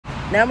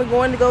Now we're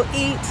going to go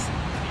eat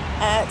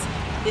at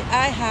the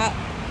IHOP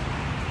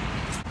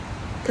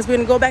because we're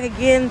gonna go back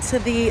again to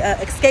the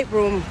escape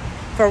room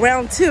for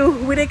round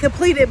 2. We didn't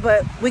complete it,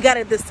 but we got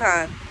it this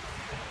time.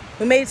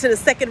 We made it to the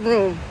second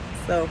room,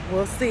 so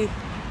we'll see.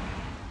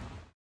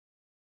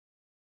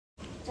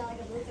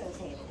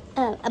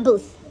 A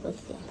booth.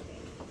 Yeah.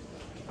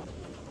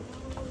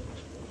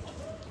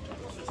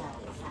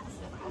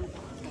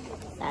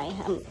 Sorry,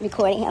 I'm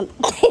recording him.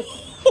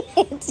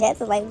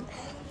 Jess is like,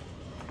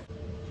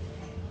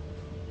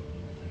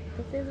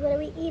 this is what are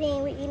we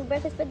eating? We're eating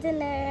breakfast for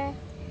dinner.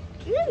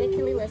 Good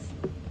Kalila's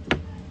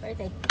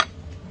birthday.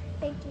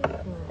 Thank you.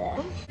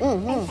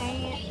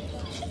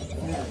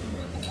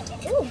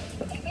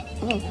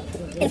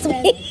 It's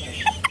sweet.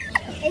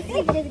 It's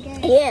sweet, but it's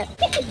good. Yeah.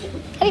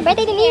 Happy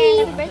birthday to me.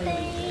 Happy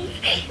birthday.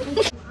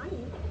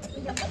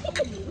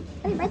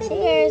 Happy birthday,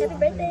 dears. Happy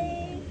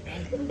birthday.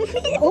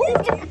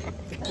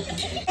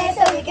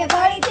 So we can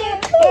party too.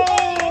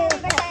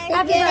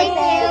 Happy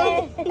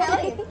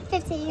birthday.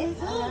 15.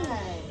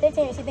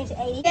 15 and she thinks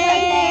you're 80.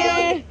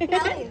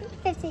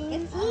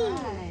 15.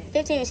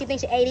 15 and she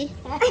thinks you're 80.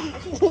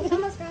 She's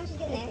almost grown, she's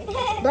getting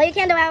there. Blow your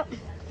candle out.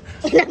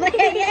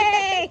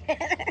 Yay!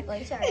 Blow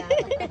your cherry out.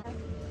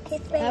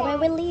 Alright,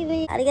 we're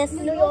leaving. Adios.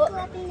 New York.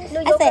 I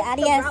say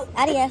adios.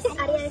 Adios.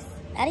 Adios.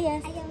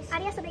 Adios.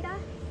 Adios, amiga.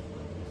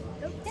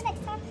 The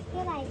next time,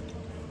 you're like...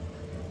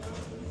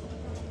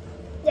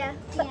 Yeah.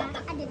 Yeah,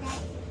 I did that.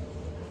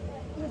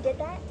 You did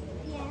that?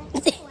 Yeah.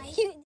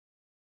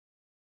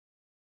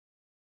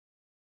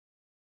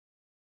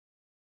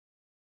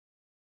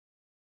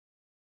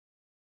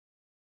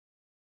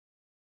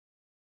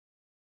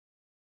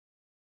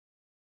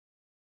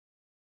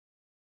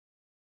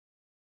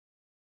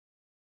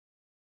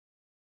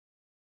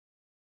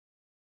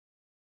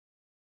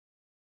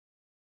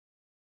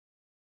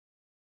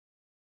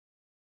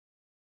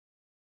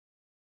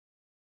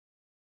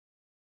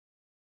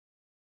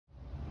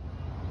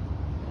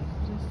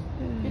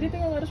 You didn't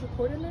think I let us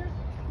record in there?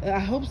 I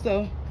hope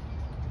so.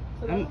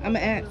 I'm gonna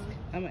ask.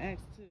 I'm gonna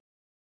ask too.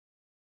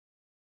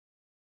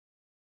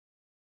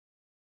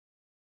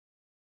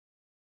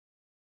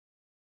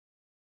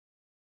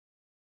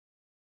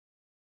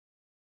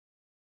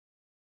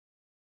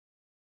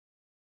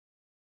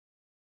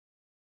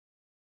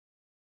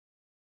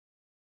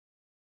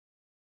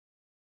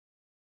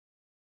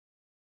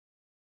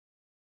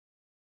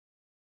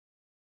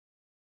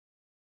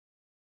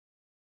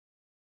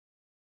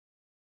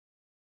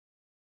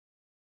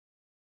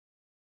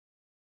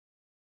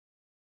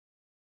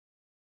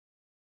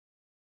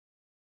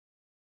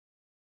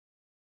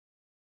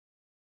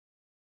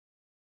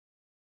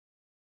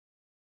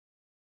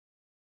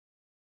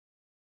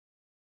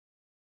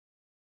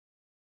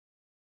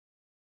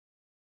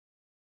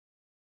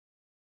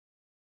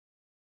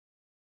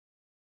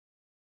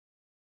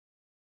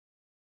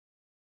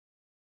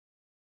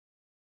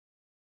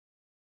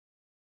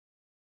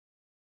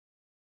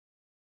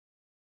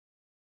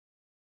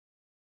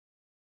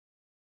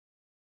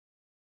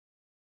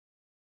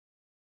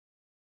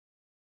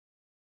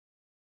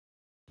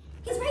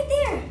 He's right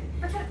there.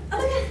 Oh my god.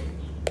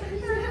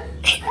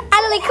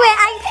 I literally quit.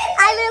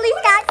 I literally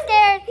got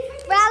scared.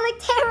 But I look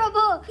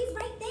terrible. He's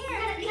right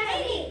there.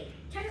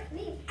 Turn it.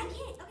 Leave. I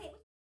can't. Okay.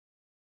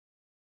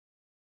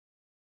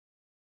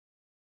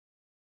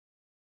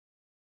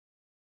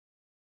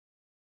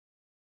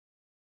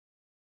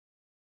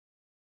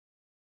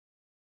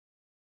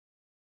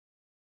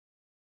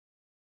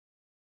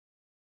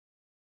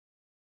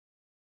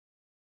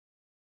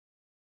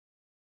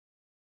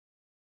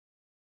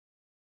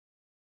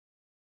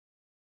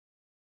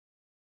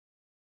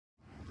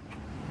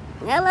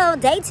 Hello,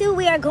 day 2.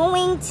 We are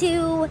going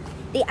to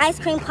the ice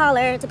cream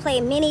parlor to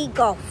play mini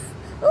golf.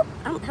 Oop,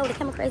 I'm holding the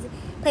camera crazy.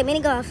 Play mini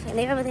golf, and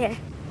they're over there.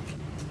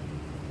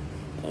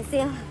 You see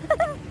them?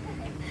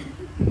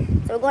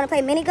 So we're going to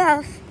play mini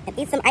golf and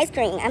eat some ice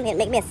cream. I mean,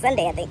 make me a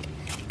sundae, I think.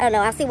 I don't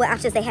know. I'll see what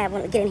options they have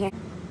when we get in here.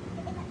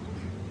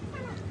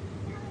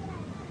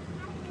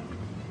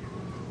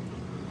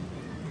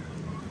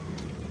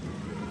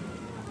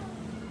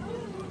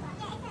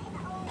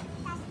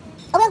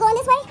 Oh, we're going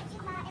this way?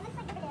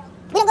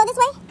 We don't go this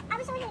way? I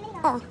was showing you a mini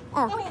golf.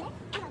 Oh. Okay.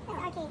 They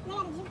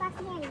got a jukebox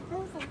here and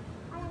booths and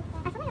all that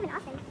stuff. I thought we have an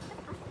Austin. What's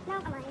an Austin? No,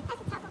 come on. That's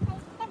a taco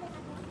place.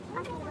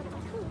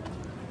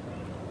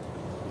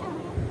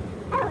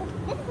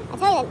 I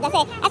tell you,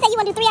 I said you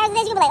want to do 3 hours a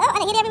day, you can be like, oh, I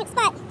didn't hit every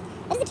spot.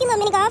 This is a cute little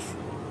mini golf.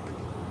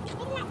 Isn't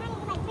that tiny?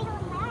 Like 3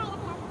 holes.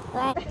 Like,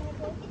 all right,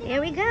 here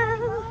we go.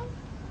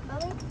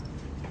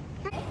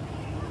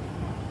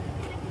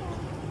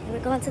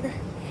 We're going to the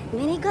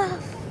mini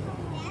golf.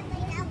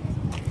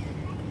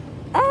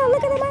 Oh,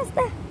 look at the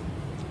monster.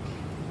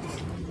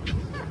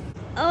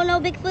 Oh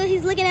no, BigFoot,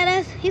 he's looking at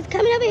us. He's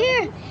coming over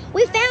here.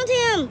 We found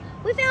him.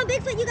 We found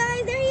BigFoot, you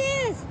guys. There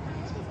he is.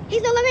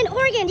 He's no longer in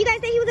Oregon. You guys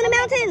said he was in the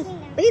mountains,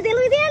 but he's in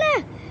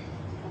Louisiana.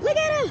 Look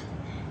at him.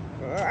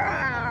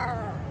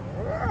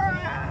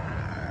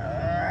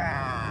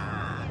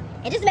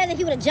 And just imagine if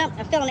he would have jumped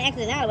and fell in an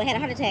accident now, I would have had a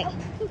heart attack.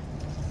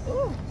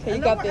 Ooh, Okay,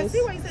 you got this. I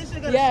see why you said you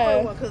should have got a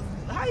short one, because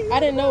I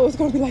didn't know it was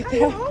going to be like how that.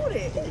 you hold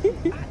it?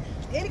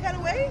 Any kind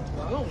of way?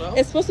 I don't know.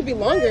 It's supposed to be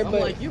longer, I'm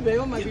but... like you, babe.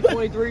 I might be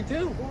 23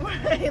 too.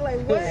 Right,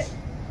 like what?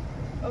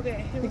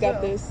 Okay, here we go. You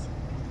got this.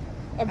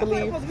 I believe.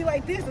 It's supposed to be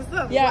like this or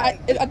something. Yeah,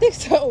 like, I think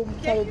so,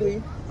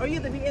 probably. Or you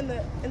have to be in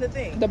the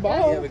thing. The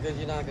ball? Yeah, because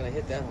you're not gonna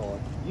hit that hard.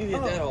 You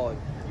hit that hard,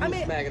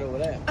 you smack it over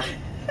that.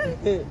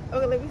 Okay,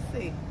 let me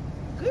see.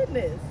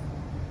 Goodness.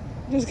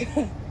 Just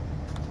gonna...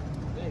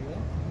 There you go.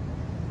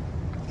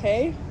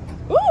 Okay.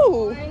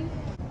 Ooh!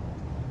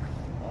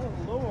 Oh,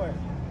 Lord.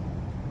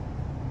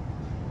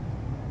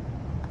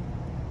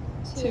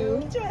 2.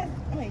 Get your ass,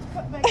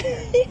 cut back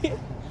there.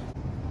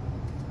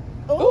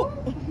 Oh!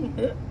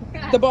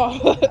 The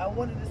ball. I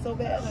wanted it so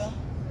bad, huh?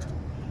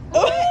 I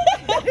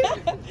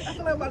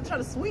feel like I'm about to try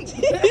to sweep.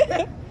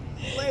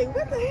 Like,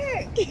 what the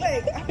heck?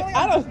 Like, I feel like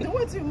I'm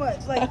doing too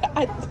much. Like,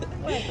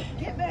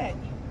 get back.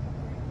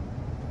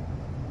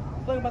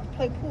 I feel like I'm about to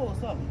play pool or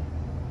something.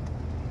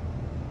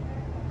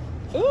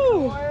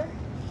 Ooh.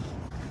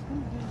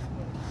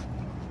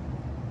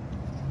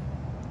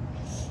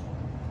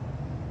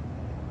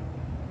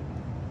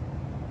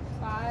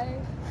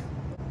 5.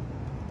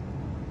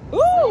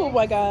 Ooh,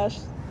 my gosh.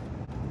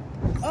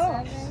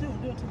 Oh,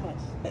 shoot, doing too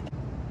much.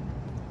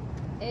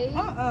 8.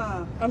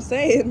 I'm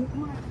saying.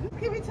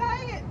 Can we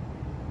tie it?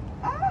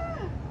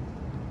 Ah!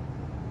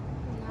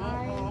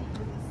 9.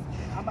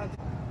 I'm about to,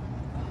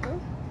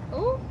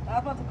 Ooh. I'm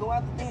about to go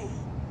out the thing.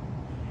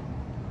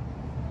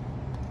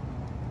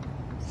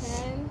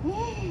 10.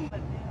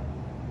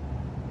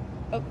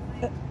 Oh.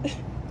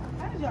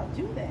 How did y'all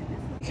do that?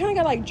 You kind of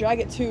gotta like drag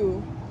it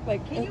too.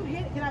 Like. Can you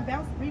hit it? Can I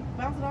bounce it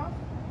off?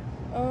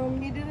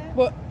 Can you do that?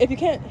 Well, if you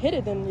can't hit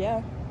it, then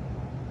yeah.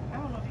 I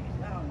don't know if you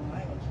can. I don't know. I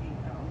ain't gonna cheat.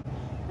 I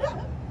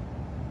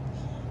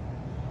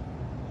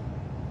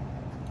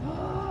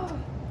don't know.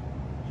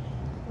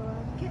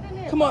 Get in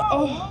there. Come on.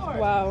 Oh, Lord.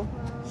 wow.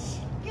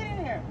 Get in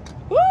there.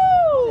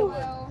 Woo!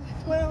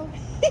 12.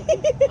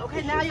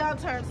 Okay, now y'all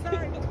turn.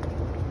 Sorry.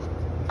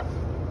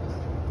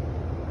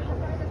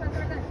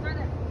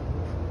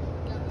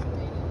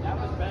 That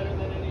was better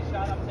than any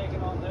shot I'm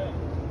taking all day.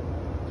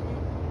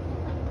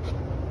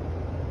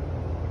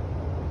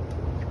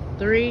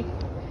 3.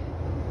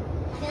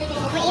 We're eating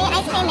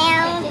ice cream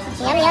now.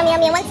 Yum, yum,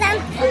 yum. You want some?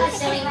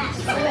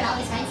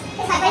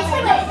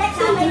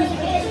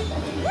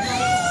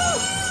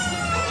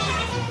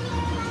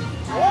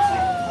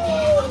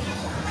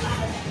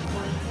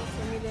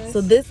 So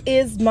this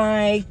is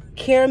my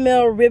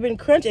caramel ribbon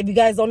crunch. If you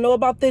guys don't know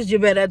about this, you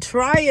better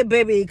try it,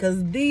 baby,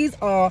 because these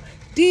are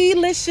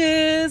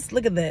delicious.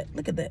 Look at that.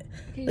 Look at that.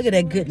 Look at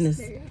that goodness.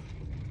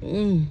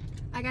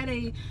 I got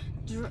a...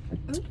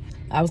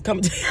 I was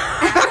coming to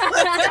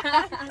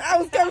I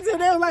was coming to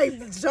them like,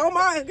 show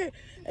my...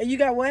 And you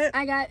got what?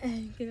 I got...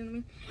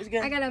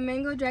 I got a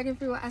mango dragon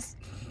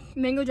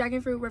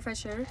fruit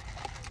refresher.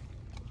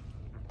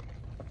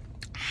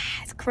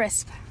 It's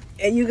crisp.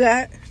 And you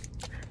got?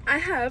 I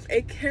have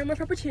a caramel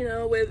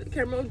frappuccino with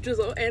caramel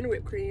drizzle and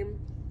whipped cream.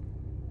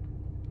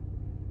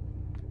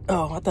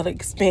 Oh, I thought it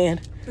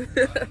expand.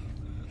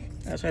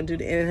 I was trying to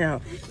do the in and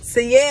out. So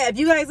yeah, if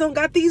you guys don't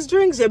got these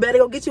drinks, you better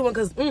go get you one,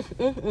 because Don't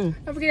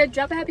forget to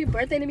drop a happy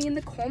birthday to me in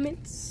the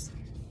comments.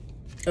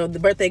 Oh, the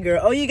birthday girl.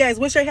 Oh, you guys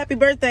wish her happy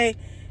birthday,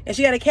 and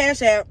she got a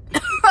cash app.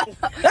 Happy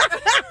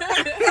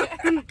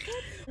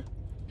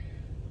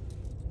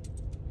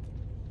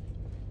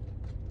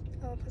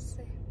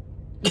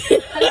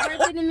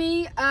birthday to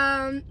me.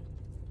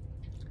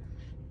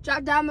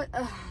 Drop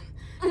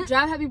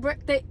happy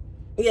birthday.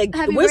 Yeah,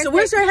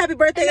 wish her happy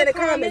birthday in the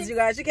comments, you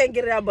guys. You can't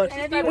get it out, but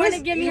And if you want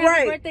to give me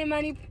happy birthday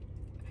money,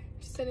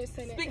 send it.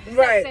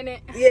 Right. Send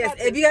it. Yes.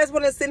 If you guys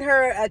want to send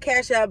her a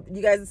cash app,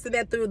 you guys send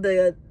that through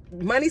the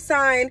money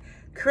sign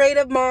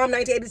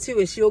CreativeMom1982,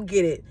 and she'll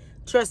get it.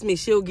 Trust me,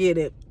 she'll get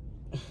it.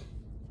 Do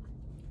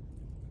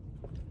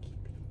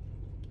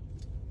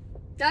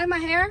you like my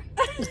hair?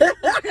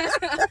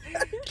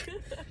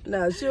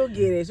 No, she'll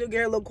get it. She'll get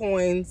her little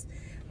coins.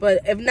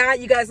 But if not,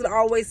 you guys can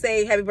always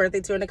say happy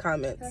birthday to her in the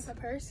comments. That's her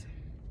purse.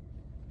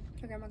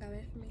 My grandma got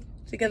it for me.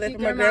 She got that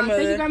from her grandmother.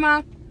 Thank you,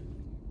 Grandma.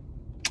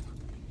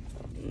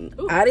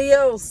 Ooh.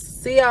 Adios.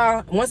 See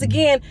y'all. Once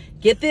again,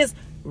 get this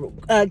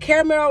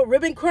caramel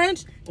ribbon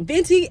crunch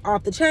venti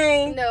off the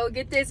chain. No,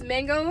 get this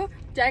mango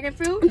dragon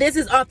fruit. This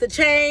is off the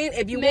chain.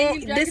 If you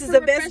want, this is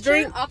the best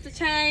drink. Off the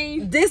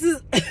chain. This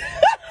is...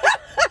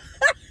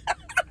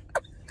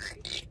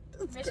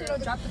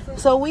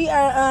 So we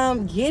are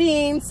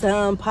getting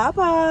some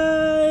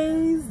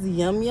Popeyes.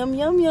 Yum, yum,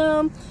 yum,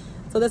 yum.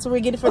 So that's what we're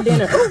getting for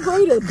dinner. Oh,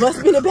 great. It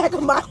bust me in the back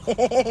of my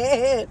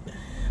head.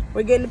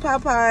 We're getting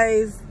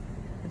Popeyes.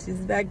 She's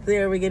back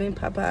there. We're getting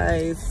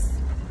Popeyes.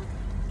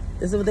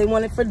 This is what they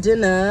wanted for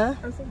dinner.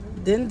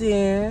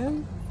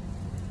 Din.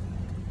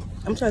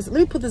 I'm trying to... Let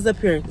me put this up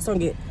here. It's gonna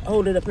get...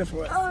 Hold it up here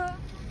for us.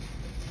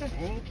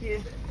 Thank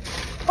you.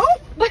 Oh!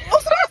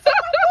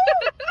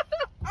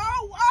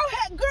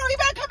 Girl, you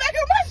better come back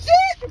here with my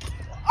shit.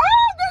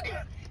 Oh,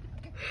 girl.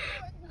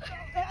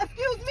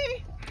 Excuse me.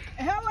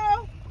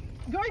 Hello.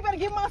 Girl, you better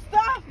get my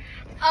stuff.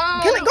 Oh,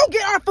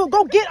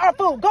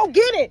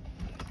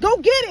 Go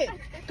get it.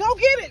 Go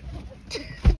get it.